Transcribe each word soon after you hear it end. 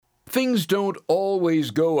Things don't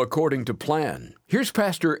always go according to plan. Here's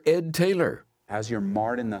Pastor Ed Taylor. As you're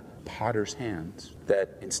marred in the potter's hands,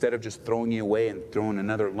 that instead of just throwing you away and throwing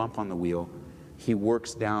another lump on the wheel, he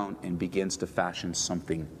works down and begins to fashion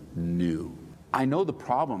something new. I know the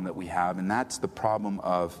problem that we have, and that's the problem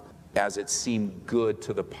of as it seemed good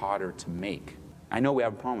to the potter to make. I know we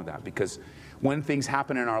have a problem with that because when things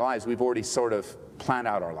happen in our lives, we've already sort of planned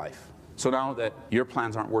out our life. So now that your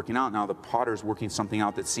plans aren't working out, now the potter's working something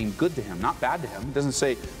out that seemed good to him, not bad to him. He doesn't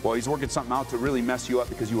say, well, he's working something out to really mess you up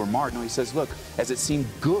because you were marred. No, he says, look, as it seemed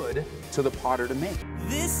good to the potter to make.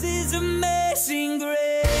 This is amazing grace.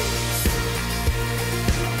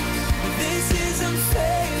 This is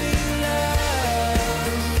unfailing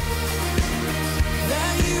love.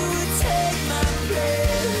 That you would take my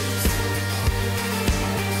place.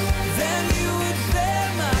 Then you would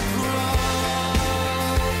bear my cross.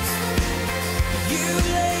 You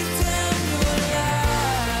laid down your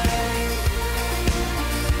life.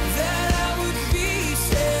 That I would be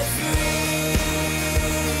set free.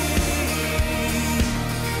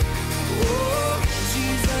 Oh,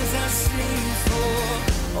 Jesus, I sing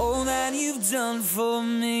for all that you've done for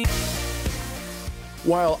me.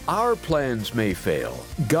 While our plans may fail,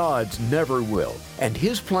 God's never will. And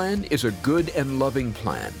His plan is a good and loving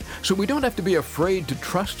plan. So we don't have to be afraid to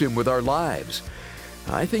trust Him with our lives.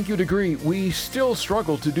 I think you'd agree we still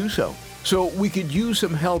struggle to do so. So we could use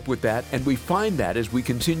some help with that, and we find that as we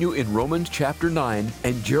continue in Romans chapter 9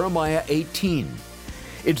 and Jeremiah 18.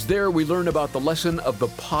 It's there we learn about the lesson of the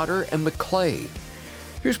potter and the clay.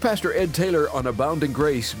 Here's Pastor Ed Taylor on Abounding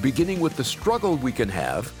Grace, beginning with the struggle we can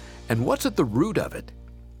have and what's at the root of it.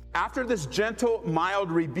 After this gentle, mild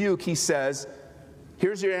rebuke, he says,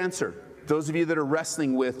 here's your answer. Those of you that are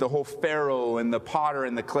wrestling with the whole Pharaoh and the potter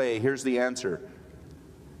and the clay, here's the answer.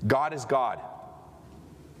 God is God,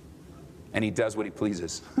 and He does what He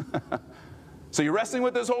pleases. So you're wrestling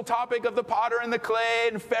with this whole topic of the potter and the clay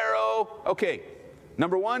and Pharaoh. Okay,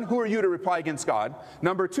 number one, who are you to reply against God?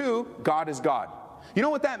 Number two, God is God. You know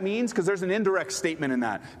what that means? Because there's an indirect statement in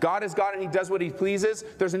that. God is God and He does what He pleases.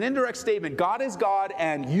 There's an indirect statement. God is God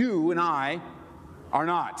and you and I are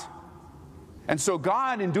not. And so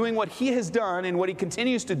God, in doing what He has done and what He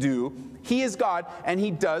continues to do, He is God and He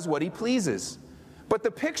does what He pleases. But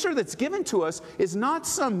the picture that's given to us is not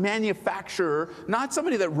some manufacturer, not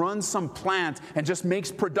somebody that runs some plant and just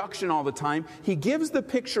makes production all the time. He gives the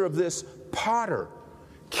picture of this potter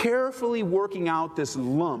carefully working out this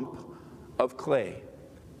lump of clay.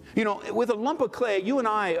 You know, with a lump of clay, you and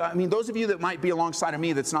I mean, those of you that might be alongside of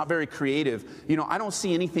me that's not very creative, you know, I don't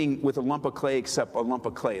see anything with a lump of clay except a lump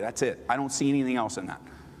of clay. That's it. I don't see anything else in that.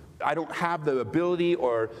 I don't have the ability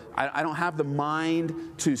or I don't have the mind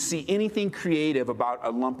to see anything creative about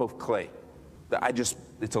a lump of clay.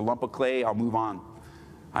 It's a lump of clay, I'll move on.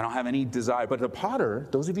 I don't have any desire. But the potter,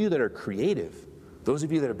 those of you that are creative, those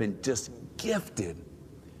of you that have been just gifted,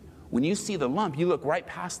 when you see the lump, you look right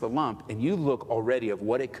past the lump and you look already of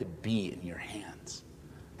what it could be in your hands.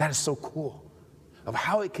 That is so cool. Of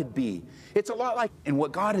how it could be. It's a lot like in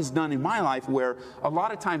what God has done in my life, where a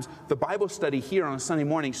lot of times the Bible study here on a Sunday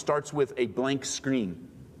morning starts with a blank screen.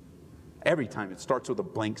 Every time it starts with a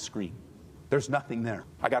blank screen. There's nothing there.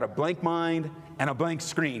 I got a blank mind and a blank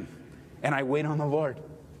screen, and I wait on the Lord.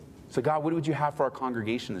 So God, what would you have for our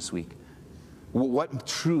congregation this week? What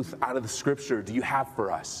truth out of the Scripture do you have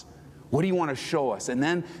for us? What do you want to show us? And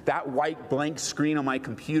then that white blank screen on my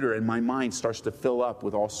computer and my mind starts to fill up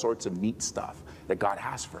with all sorts of neat stuff that God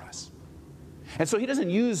has for us. And so He doesn't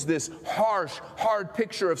use this harsh, hard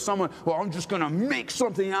picture of someone, well, I'm just going to make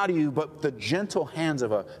something out of you, but the gentle hands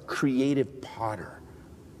of a creative potter.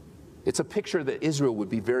 It's a picture that Israel would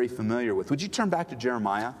be very familiar with. Would you turn back to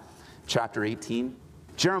Jeremiah chapter 18?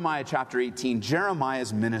 Jeremiah chapter 18,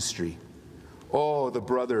 Jeremiah's ministry. Oh, the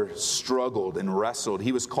brother struggled and wrestled.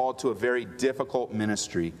 He was called to a very difficult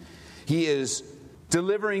ministry. He is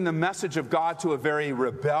delivering the message of God to a very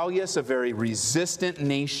rebellious, a very resistant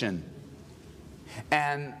nation.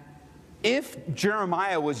 And if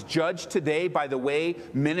Jeremiah was judged today by the way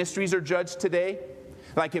ministries are judged today,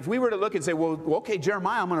 like if we were to look and say, well, okay,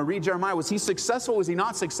 Jeremiah, I'm going to read Jeremiah. Was he successful? Was he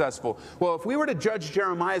not successful? Well, if we were to judge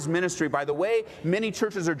Jeremiah's ministry by the way many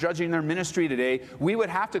churches are judging their ministry today, we would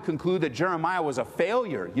have to conclude that Jeremiah was a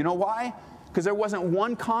failure. You know why? Because there wasn't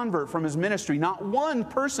one convert from his ministry. Not one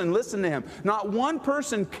person listened to him. Not one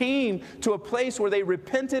person came to a place where they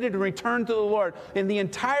repented and returned to the Lord in the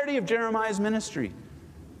entirety of Jeremiah's ministry.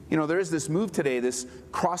 You know, there is this move today, this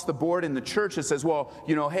across the board in the church that says, well,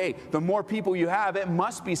 you know, hey, the more people you have, it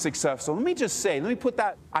must be successful. Let me put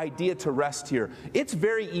that idea to rest here. It's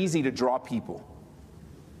very easy to draw people.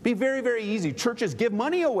 Be very, very easy. Churches give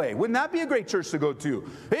money away. Wouldn't that be a great church to go to?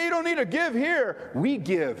 Hey, you don't need to give here. We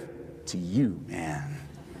give to you, man.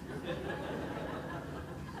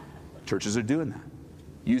 Churches are doing that,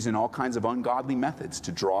 using all kinds of ungodly methods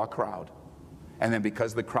to draw a crowd. And then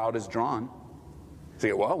because the crowd is drawn,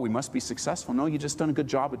 say, well, we must be successful. No, you've just done a good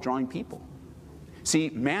job of drawing people. See,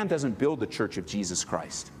 man doesn't build the church of Jesus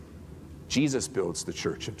Christ. Jesus builds the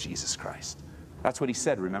church of Jesus Christ. That's what he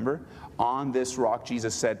said, remember? On this rock,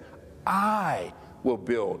 Jesus said, I will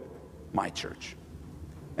build my church.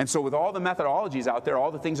 And so with all the methodologies out there, all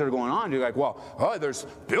the things that are going on, you're like, well, there's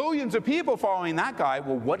billions of people following that guy.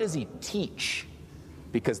 Well, what does he teach?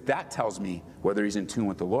 Because that tells me whether he's in tune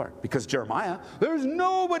with the Lord. Because Jeremiah, there's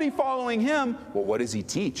nobody following him. Well, what does he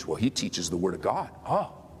teach? Well, he teaches the Word of God.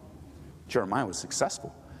 Oh, Jeremiah was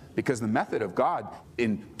successful. Because the method of God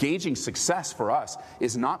in gauging success for us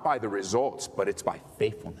is not by the results, but it's by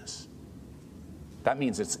faithfulness. That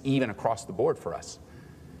means it's even across the board for us.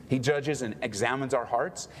 He judges and examines our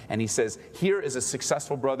hearts, and he says, here is a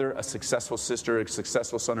successful brother, a successful sister, a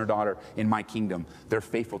successful son or daughter in my kingdom. They're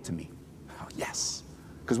faithful to me. Oh, yes,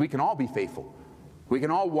 because we can all be faithful. We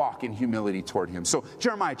can all walk in humility toward him. So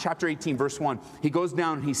Jeremiah chapter 18, verse 1, he goes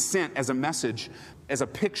down and he's sent as a message, as a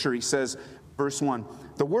picture. He says, verse 1,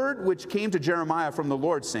 the word which came to Jeremiah from the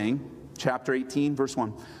Lord, saying, chapter 18, verse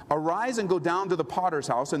 1, arise and go down to the potter's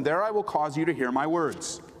house, and there I will cause you to hear my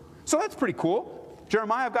words. So that's pretty cool.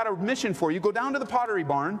 Jeremiah, I've got a mission for you. Go down to the pottery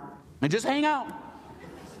barn and just hang out.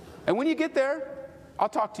 And when you get there, I'll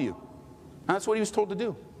talk to you. And that's what he was told to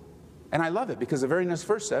do. And I love it because the very next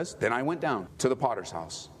verse says, then I went down to the potter's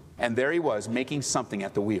house. And there he was making something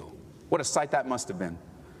at the wheel. What a sight that must have been.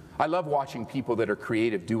 I love watching people that are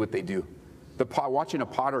creative do what they do. Watching a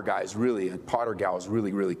potter gal is really,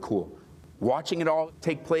 really cool. Watching it all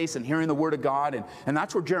take place and hearing the Word of God. And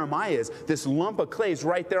that's where Jeremiah is. This lump of clay is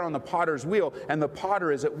right there on the potter's wheel. And the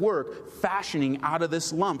potter is at work fashioning out of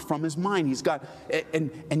this lump from his mind. He's got,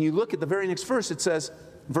 and you look at the very next verse, it says,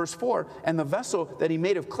 verse 4, and the vessel that he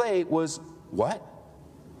made of clay was what?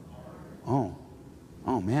 Oh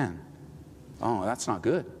man. Oh, that's not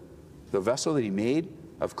good. The vessel that he made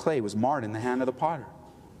of clay was marred in the hand of the potter.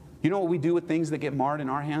 You know what we do with things that get marred in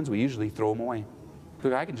our hands? We usually throw them away.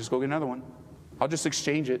 I can just go get another one. I'll just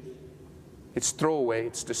exchange it. It's throwaway.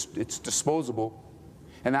 It's disposable.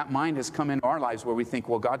 And that mind has come into our lives where we think,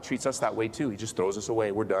 well, God treats us that way too. He just throws us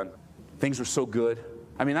away. We're done. Things are so good.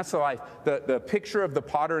 I mean, that's the life. The picture of the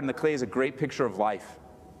potter and the clay is a great picture of life.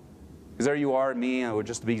 Because there you are and me, and we're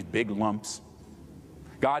just these big lumps.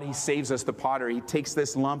 God, he saves us, the potter. He takes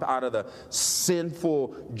this lump out of the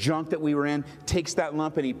sinful junk that we were in, takes that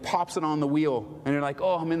lump and he pops it on the wheel. And you're like,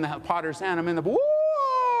 oh, I'm in the potter's hand. I'm in the, whoa,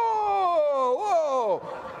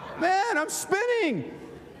 man, I'm spinning.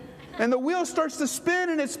 And the wheel starts to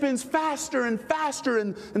spin and it spins faster and faster.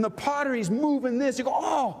 And the potter, he's moving this. You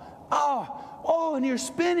go, and you're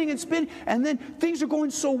spinning and spinning. And then things are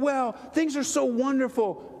going so well. Things are so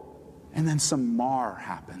wonderful. And then some mar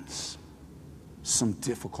happens. Some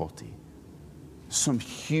difficulty, some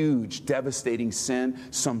huge, devastating sin,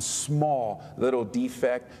 some small little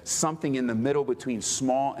defect, something in the middle between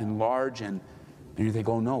small and large, and you think,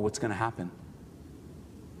 oh no, what's going to happen?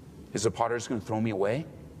 Is the potter just going to throw me away?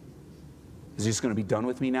 Is he just going to be done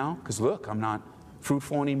with me now? Because look, I'm not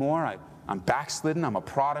fruitful anymore. I'm backslidden. I'm a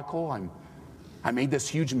prodigal. I made this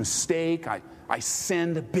huge mistake. I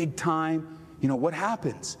sinned big time. You know, what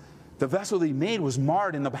happens? The vessel that he made was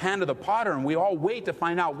marred in the hand of the potter, and we all wait to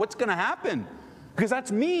find out what's going to happen. Because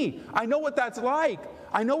that's me. I know what that's like.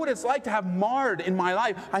 I know what it's like to have marred in my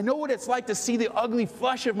life. I know what it's like to see the ugly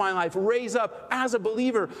flesh of my life raise up as a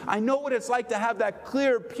believer. I know what it's like to have that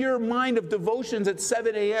clear, pure mind of devotions at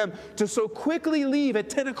 7 a.m. to so quickly leave at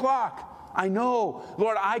 10 o'clock. I know,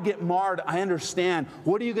 Lord, I get marred. I understand.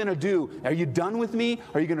 What are you going to do? Are you done with me?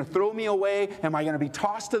 Are you going to throw me away? Am I going to be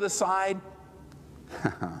tossed to the side?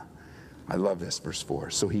 I love this, verse 4.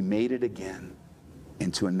 So he made it again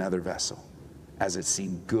into another vessel, as it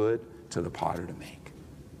seemed good to the potter to make.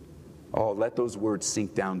 Oh, let those words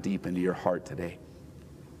sink down deep into your heart today.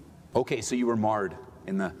 Okay, so you were marred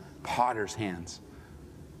in the potter's hands.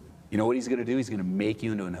 You know what he's going to do? He's going to make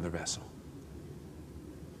you into another vessel.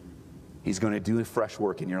 He's going to do fresh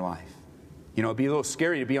work in your life. You know, it'd be a little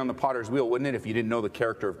scary to be on the potter's wheel, wouldn't it, if you didn't know the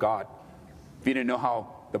character of God? If you didn't know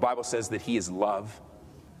how the Bible says that he is love,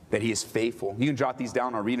 that he is faithful. You can jot these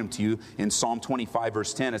down. I'll read them to you. In Psalm 25,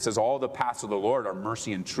 verse 10, it says, all the paths of the Lord are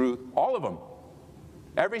mercy and truth. All of them.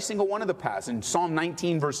 Every single one of the paths. In Psalm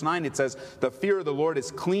 19, verse 9, it says, the fear of the Lord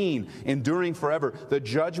is clean, enduring forever. The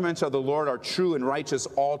judgments of the Lord are true and righteous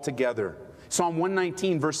altogether. Psalm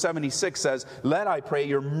 119, verse 76 says, let, I pray,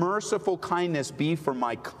 your merciful kindness be for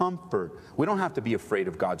my comfort. We don't have to be afraid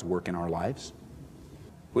of God's work in our lives.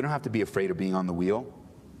 We don't have to be afraid of being on the wheel.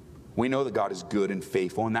 We know that God is good and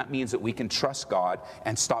faithful, and that means that we can trust God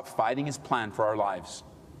and stop fighting His plan for our lives.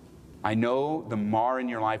 I know the mar in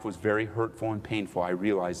your life was very hurtful and painful. I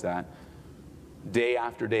realize that. Day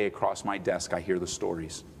after day across my desk, I hear the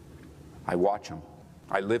stories. I watch them.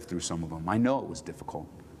 I lived through some of them. I know it was difficult.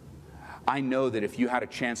 I know that if you had a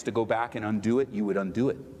chance to go back and undo it, you would undo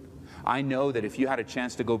it. I know that if you had a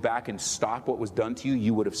chance to go back and stop what was done to you,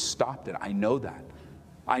 you would have stopped it. I know that.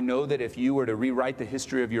 I know that if you were to rewrite the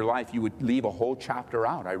history of your life, you would leave a whole chapter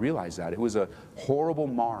out. I realize that. It was a horrible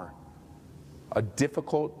mar, a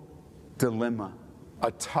difficult dilemma,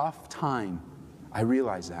 a tough time. I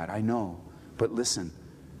realize that. I know. But listen,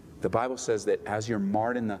 the Bible says that as you're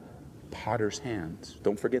marred in the potter's hands,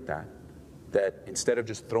 don't forget that instead of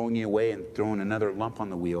just throwing you away and throwing another lump on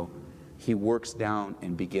the wheel, He works down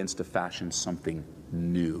and begins to fashion something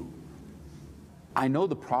new. I know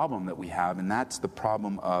the problem that we have, and that's the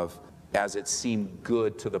problem of as it seemed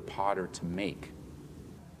good to the potter to make.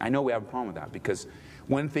 I know we have a problem with that because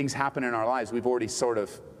when things happen in our lives, we've already sort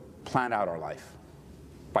of planned out our life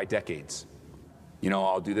by decades. You know,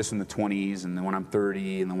 I'll do this in the 20s, and then when I'm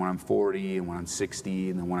 30, and then when I'm 40, and when I'm 60,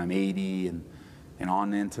 and then when I'm 80, and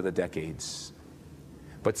on into the decades.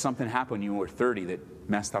 But something happened when you were 30 that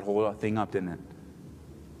messed that whole thing up, didn't it?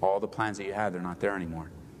 All the plans that you had, they're not there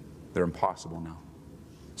anymore. They're impossible now.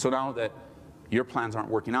 So now that your plans aren't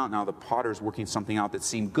working out, now the potter's working something out that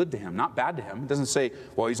seemed good to him, not bad to him. It doesn't say,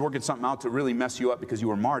 well, he's working something out to really mess you up because you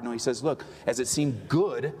were marred. No, he says, look, as it seemed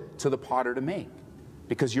good to the potter to make.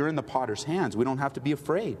 Because you're in the potter's hands. We don't have to be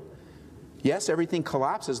afraid. Yes, everything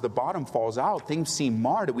collapses. The bottom falls out. Things seem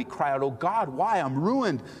marred. And we cry out, oh God, why? I'm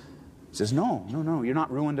ruined. He says, no, you're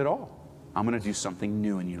not ruined at all. I'm going to do something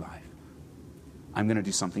new in your life. I'm going to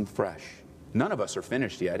do something fresh. None of us are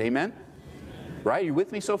finished yet. Amen? Right? Are you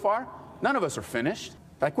with me so far? None of us are finished.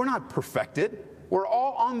 Like, we're not perfected. We're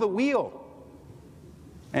all on the wheel.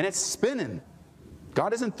 And it's spinning.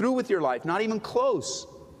 God isn't through with your life, not even close.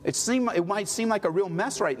 It might seem like a real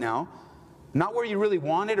mess right now, not where you really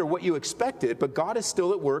wanted or what you expected, but God is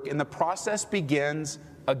still at work, and the process begins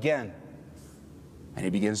again. And He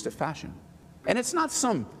begins to fashion. And it's not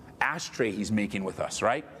some ashtray He's making with us,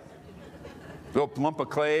 right? Little lump of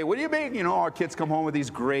clay. What do you make? You know, our kids come home with these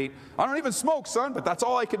great, I don't even smoke, son, but that's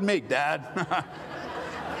all I can make, Dad.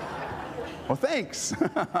 Well, thanks.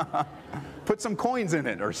 Put some coins in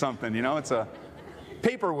it or something, you know, it's a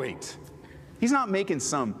paperweight. He's not making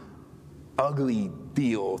some ugly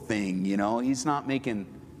deal thing, you know. He's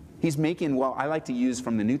making, well, I like to use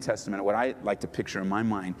from the New Testament, what I like to picture in my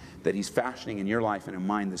mind, that He's fashioning in your life and in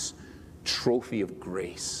mine this trophy of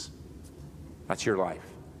grace. That's your life.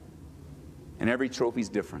 And every trophy's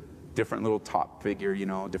different. Different little top figure, you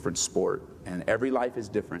know, different sport. And every life is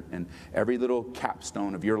different. And every little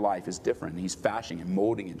capstone of your life is different. And He's fashioning and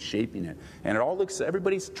molding and shaping it. And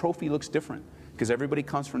everybody's trophy looks different. Because everybody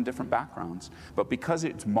comes from different backgrounds. But because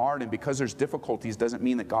it's marred and because there's difficulties doesn't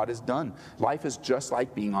mean that God is done. Life is just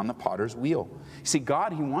like being on the potter's wheel. See,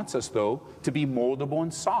 God, He wants us, though, to be moldable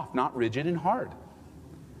and soft, not rigid and hard.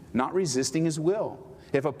 Not resisting His will.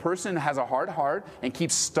 If a person has a hard heart and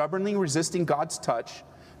keeps stubbornly resisting God's touch,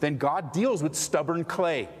 then God deals with stubborn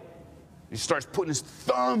clay. He starts putting His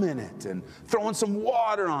thumb in it and throwing some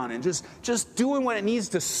water on it and just doing what it needs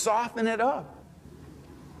to soften it up.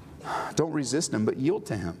 Don't resist Him, but yield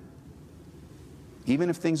to Him. Even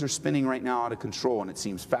if things are spinning right now out of control and it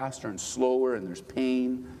seems faster and slower and there's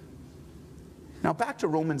pain. Now back to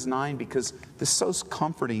Romans 9, because this is so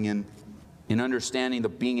comforting in understanding the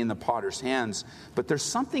being in the potter's hands. But there's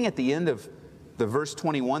something at the end of the verse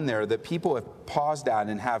 21 there that people have paused at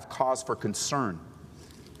and have cause for concern.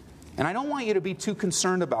 And I don't want you to be too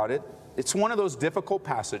concerned about it. It's one of those difficult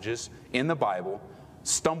passages in the Bible.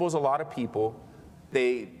 Stumbles a lot of people.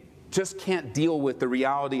 They just can't deal with the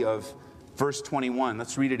reality of verse 21.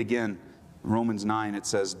 Let's read it again. Romans 9, it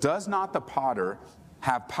says, does not the potter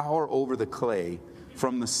have power over the clay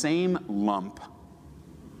from the same lump?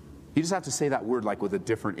 You just have to say that word like with a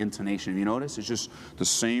different intonation. Have you noticed? It's just the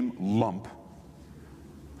same lump.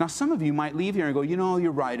 Now some of you might leave here and go, you know,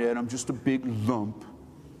 you're right, Ed, I'm just a big lump.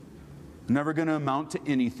 Never going to amount to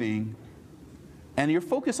anything. And you're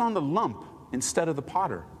focused on the lump instead of the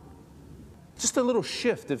potter. Just a little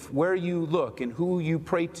shift of where you look and who you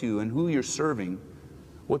pray to and who you're serving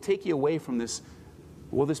will take you away from this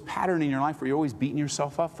pattern in your life where you're always beating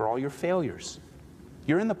yourself up for all your failures.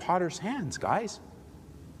 You're in the potter's hands, guys.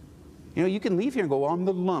 You know, you can leave here and go, well, I'm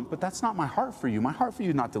the lump, but that's not my heart for you. My heart for you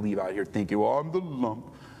is not to leave out here thinking, well, I'm the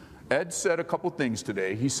lump. Ed said a couple things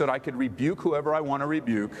today. He said I could rebuke whoever I want to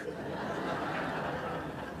rebuke.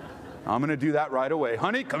 I'm going to do that right away.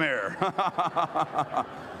 Honey, come here.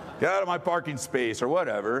 Get out of my parking space or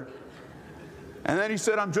whatever. And then he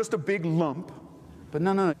said, I'm just a big lump. But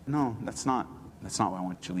no, that's not what I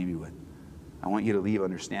want you to leave you with. I want you to leave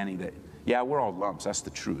understanding that, yeah, we're all lumps. That's the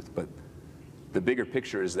truth. But the bigger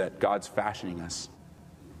picture is that God's fashioning us.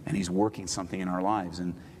 And He's working something in our lives.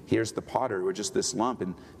 And here's the potter. We're just this lump.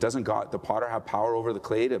 And doesn't God, the potter, have power over the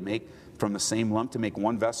clay to make, from the same lump, to make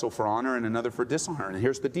one vessel for honor and another for dishonor? And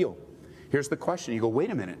here's the deal. Here's the question. You go, wait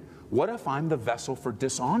a minute. What if I'm the vessel for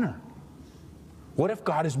dishonor? What if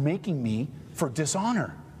God is making me for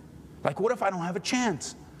dishonor? Like, what if I don't have a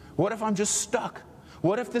chance? What if I'm just stuck?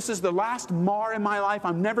 What if this is the last mar in my life?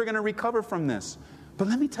 I'm never going to recover from this. But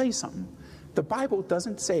let me tell you something. The Bible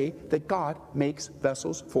doesn't say that God makes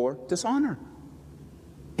vessels for dishonor.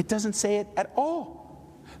 It doesn't say it at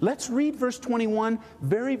all. Let's read verse 21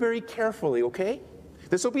 very, very carefully, okay?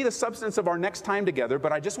 This will be the substance of our next time together,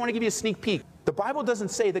 but I just want to give you a sneak peek. The Bible doesn't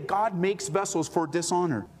say that God makes vessels for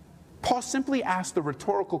dishonor. Paul simply asked the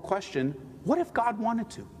rhetorical question, what if God wanted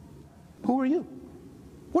to? Who are you?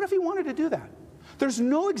 What if He wanted to do that? There's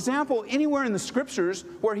no example anywhere in the Scriptures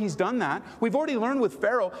where He's done that. We've already learned with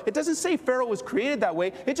Pharaoh. It doesn't say Pharaoh was created that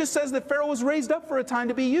way. It just says that Pharaoh was raised up for a time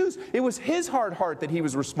to be used. It was his hard heart that he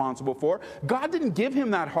was responsible for. God didn't give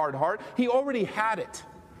him that hard heart. He already had it.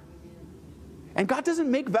 And God doesn't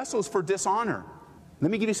make vessels for dishonor. Let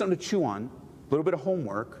me give you something to chew on. A little bit of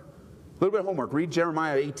homework. Read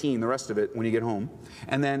Jeremiah 18, the rest of it, when you get home.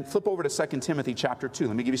 And then flip over to 2 Timothy chapter 2.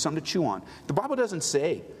 Let me give you something to chew on. The Bible doesn't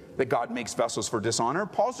say that God makes vessels for dishonor.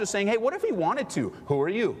 Paul's just saying, hey, what if He wanted to? Who are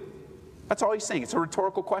you? That's all he's saying. It's a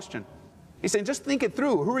rhetorical question. He's saying, just think it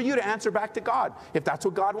through. Who are you to answer back to God? If that's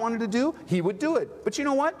what God wanted to do, He would do it. But you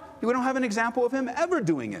know what? We don't have an example of Him ever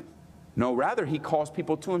doing it. No, rather, He calls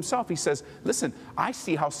people to Himself. He says, listen, I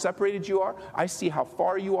see how separated you are. I see how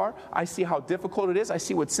far you are. I see how difficult it is. I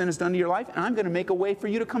see what sin has done to your life. And I'm going to make a way for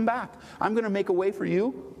you to come back. I'm going to make a way for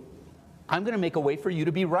you. I'm going to make a way for you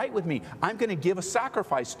to be right with me. I'm going to give a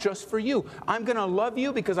sacrifice just for you. I'm going to love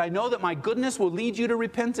you because I know that my goodness will lead you to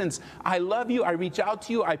repentance. I love you. I reach out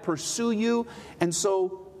to you. I pursue you. And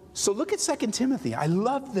so look at 2 Timothy. I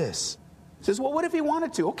love this. It says, well, what if He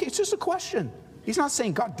wanted to? Okay, it's just a question. He's not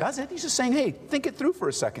saying God does it. He's just saying, hey, think it through for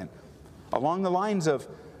a second. Along the lines of,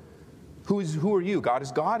 who are you? God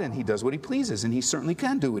is God, and He does what He pleases, and He certainly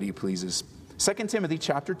can do what He pleases. 2 Timothy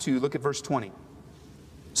chapter 2, look at verse 20.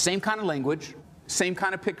 Same kind of language, same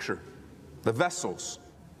kind of picture. The vessels.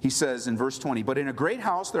 He says in verse 20, but in a great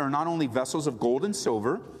house there are not only vessels of gold and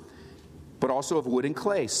silver, but also of wood and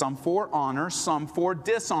clay, some for honor, some for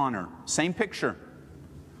dishonor. Same picture.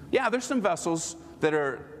 Yeah, there's some vessels that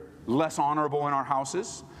are less honorable in our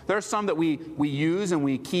houses. There are some that we use and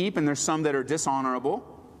we keep, and there's some that are dishonorable.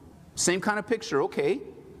 Same kind of picture, okay.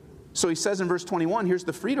 So he says in verse 21, here's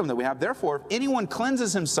the freedom that we have. Therefore, if anyone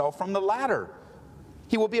cleanses himself from the latter,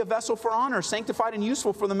 he will be a vessel for honor, sanctified and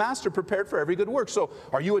useful for the master, prepared for every good work. So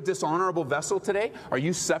are you a dishonorable vessel today? Are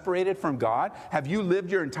you separated from God? Have you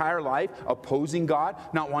lived your entire life opposing God,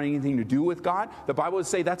 not wanting anything to do with God? The Bible would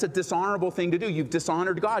say that's a dishonorable thing to do. You've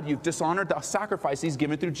dishonored God. You've dishonored the sacrifice He's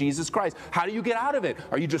given through Jesus Christ. How do you get out of it?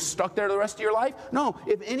 Are you just stuck there the rest of your life? No.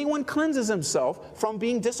 If anyone cleanses himself from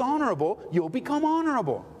being dishonorable, you'll become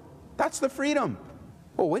honorable. That's the freedom.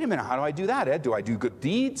 Well, wait a minute. How do I do that, Ed? Do I do good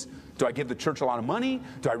deeds? Do I give the church a lot of money?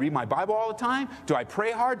 Do I read my Bible all the time? Do I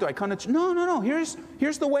pray hard? Do I come to church? No.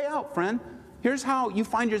 Here's the way out, friend. Here's how you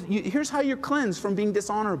find here's how you're cleansed from being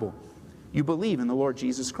dishonorable. You believe in the Lord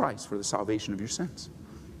Jesus Christ for the salvation of your sins.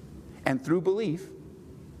 And through belief,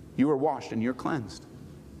 you are washed and you're cleansed.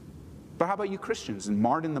 But how about you Christians and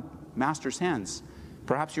marred in the Master's hands?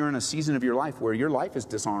 Perhaps you're in a season of your life where your life is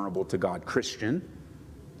dishonorable to God, Christian.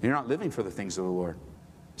 You're not living for the things of the Lord.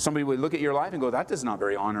 Somebody would look at your life and go, that is not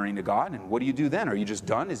very honoring to God. And what do you do then? Are you just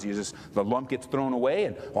done? Is you just, the lump gets thrown away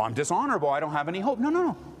and, well, I'm dishonorable. I don't have any hope.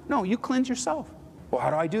 No, you cleanse yourself. Well, how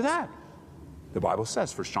do I do that? The Bible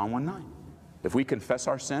says, 1 John 1:9. If we confess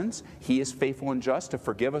our sins, He is faithful and just to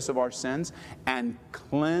forgive us of our sins and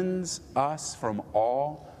cleanse us from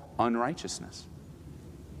all unrighteousness.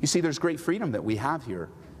 You see, there's great freedom that we have here.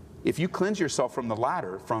 If you cleanse yourself from the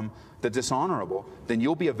latter, from the dishonorable, then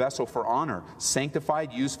you'll be a vessel for honor,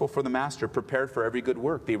 sanctified, useful for the master, prepared for every good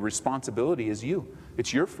work. The responsibility is you.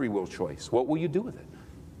 It's your free will choice. What will you do with it?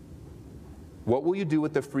 What will you do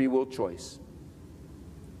with the free will choice?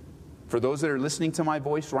 For those that are listening to my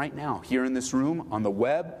voice right now, here in this room, on the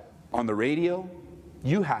web, on the radio,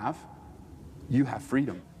 you have you have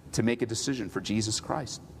freedom to make a decision for Jesus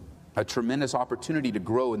Christ. A tremendous opportunity to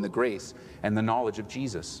grow in the grace and the knowledge of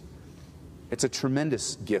Jesus. It's a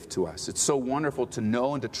tremendous gift to us. It's so wonderful to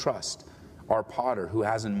know and to trust our potter who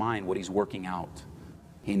has in mind what he's working out.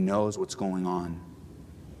 He knows what's going on.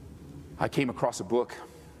 I came across a book.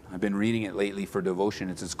 I've been reading it lately for devotion.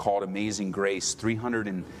 It's called Amazing Grace,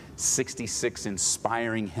 366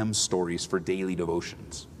 inspiring hymn stories for daily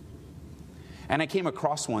devotions. And I came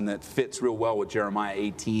across one that fits real well with Jeremiah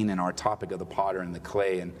 18 and our topic of the potter and the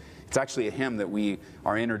clay. And it's actually a hymn that we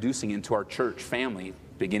are introducing into our church family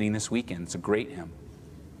beginning this weekend. It's a great hymn.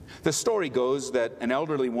 The story goes that an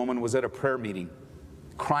elderly woman was at a prayer meeting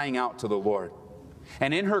crying out to the Lord.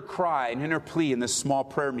 And in her cry and in her plea in this small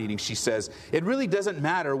prayer meeting, she says, "It really doesn't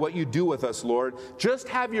matter what you do with us, Lord. Just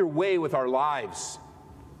have your way with our lives."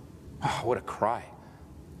 Oh, what a cry.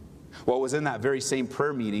 Well, it was in that very same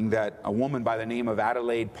prayer meeting that a woman by the name of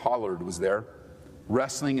Adelaide Pollard was there,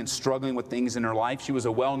 wrestling and struggling with things in her life. She was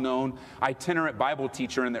a well-known itinerant Bible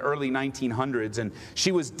teacher in the early 1900s, and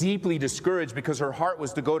she was deeply discouraged because her heart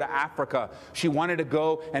was to go to Africa. She wanted to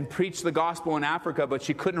go and preach the gospel in Africa, but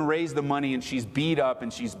she couldn't raise the money, and she's beat up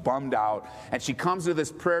and she's bummed out. And she comes to this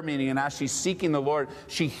prayer meeting, and as she's seeking the Lord,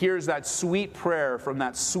 she hears that sweet prayer from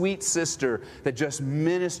that sweet sister that just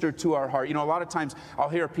ministered to our heart. You know, a lot of times I'll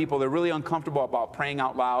hear people, they're really uncomfortable about praying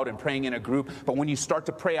out loud and praying in a group, but when you start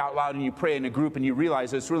to pray out loud and you pray in a group and you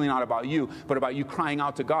realize it's really not about you, but about you crying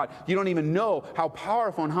out to God, you don't even know how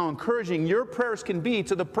powerful and how encouraging your prayers can be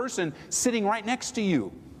to the person sitting right next to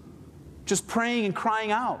you, just praying and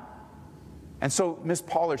crying out. And so Miss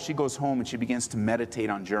Pollard, she goes home and she begins to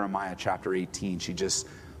meditate on Jeremiah chapter 18. She just,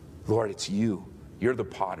 Lord, it's you. You're the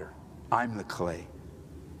potter. I'm the clay.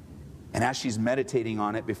 And as she's meditating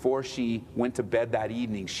on it, before she went to bed that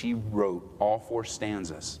evening, she wrote all 4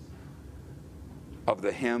 stanzas of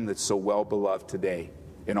the hymn that's so well beloved today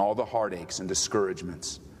in all the heartaches and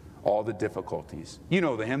discouragements, all the difficulties. You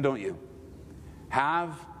know the hymn, don't you?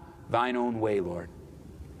 Have thine own way, Lord.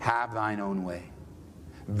 Have thine own way.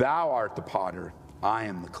 Thou art the potter, I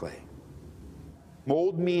am the clay.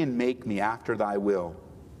 Mold me and make me after thy will.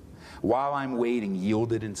 While I'm waiting,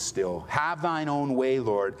 yielded and still. Have thine own way,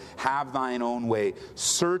 Lord. Have thine own way.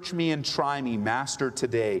 Search me and try me, Master,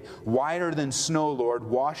 today. Whiter than snow, Lord,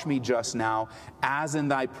 wash me just now. As in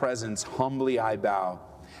thy presence, humbly I bow.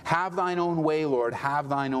 Have thine own way, Lord, have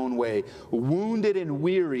thine own way. Wounded and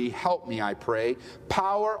weary, help me, I pray.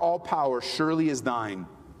 Power, all power, surely is thine.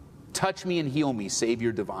 Touch me and heal me,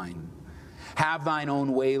 Savior divine. Have thine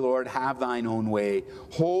own way, Lord, have thine own way.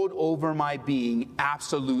 Hold over my being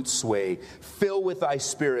absolute sway. Fill with thy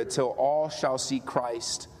spirit till all shall see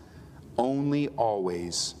Christ, only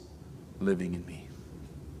always living in me.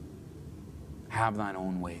 Have thine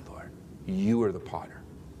own way, Lord. You are the potter.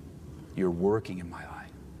 You're working in my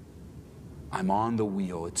life. I'm on the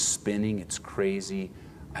wheel. It's spinning. It's crazy.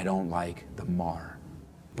 I don't like the mar,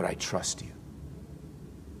 but I trust you.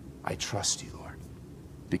 I trust you, Lord,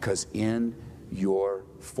 because in your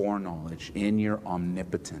foreknowledge, in your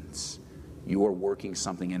omnipotence, you are working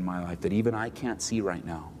something in my life that even I can't see right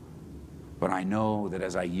now. But I know that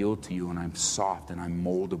as I yield to you and I'm soft and I'm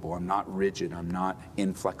moldable, I'm not rigid, I'm not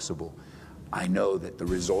inflexible, I know that the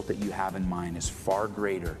result that you have in mind is far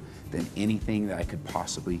greater than anything that I could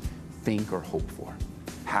possibly think or hope for.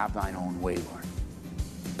 Have thine own way, Lord.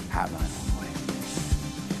 Have thine own way.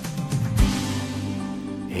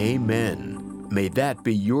 Amen. May that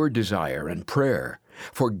be your desire and prayer,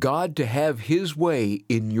 for God to have His way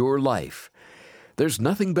in your life. There's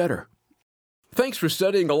nothing better. Thanks for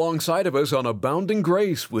studying alongside of us on Abounding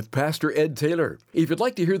Grace with Pastor Ed Taylor. If you'd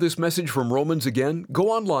like to hear this message from Romans again, go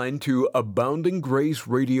online to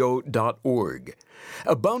aboundinggraceradio.org.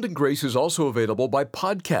 Abounding Grace is also available by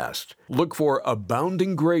podcast. Look for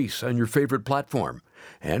Abounding Grace on your favorite platform.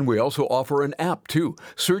 And we also offer an app, too.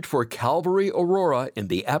 Search for Calvary Aurora in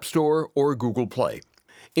the App Store or Google Play.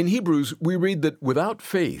 In Hebrews, we read that without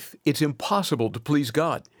faith, it's impossible to please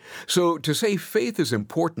God. So to say faith is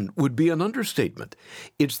important would be an understatement.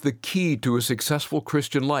 It's the key to a successful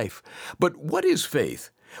Christian life. But what is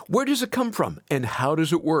faith? Where does it come from? And how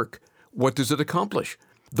does it work? What does it accomplish?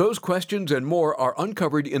 Those questions and more are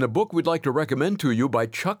uncovered in a book we'd like to recommend to you by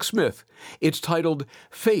Chuck Smith. It's titled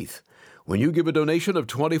Faith. When you give a donation of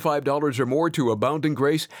 $25 or more to Abounding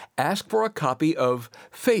Grace, ask for a copy of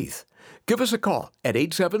Faith. Give us a call at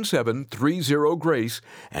 877-30-GRACE,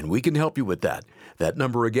 and we can help you with that. That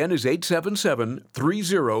number again is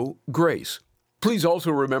 877-30-GRACE. Please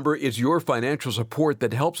also remember it's your financial support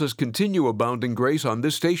that helps us continue Abounding Grace on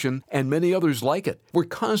this station and many others like it. We're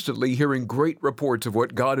constantly hearing great reports of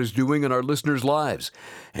what God is doing in our listeners' lives,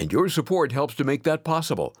 and your support helps to make that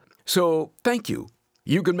possible. So, thank you.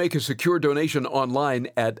 You can make a secure donation online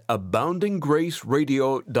at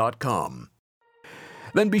aboundinggraceradio.com.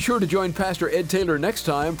 Then be sure to join Pastor Ed Taylor next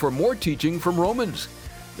time for more teaching from Romans.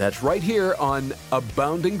 That's right here on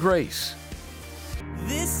Abounding Grace.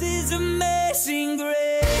 This is amazing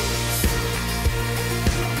grace.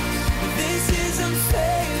 This is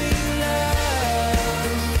unfailing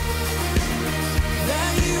love.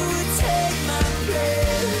 That you would take my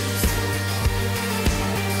place.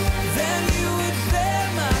 Then you would bear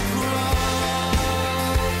my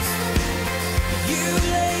cross. You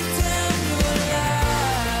laid down your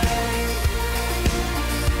life.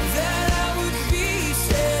 That I would be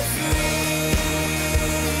set free.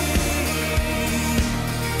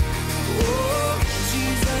 Oh,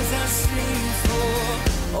 Jesus, I sing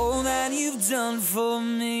for all that you've done for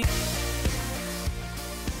me.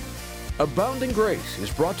 Abounding Grace is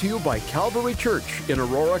brought to you by Calvary Church in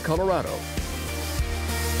Aurora, Colorado.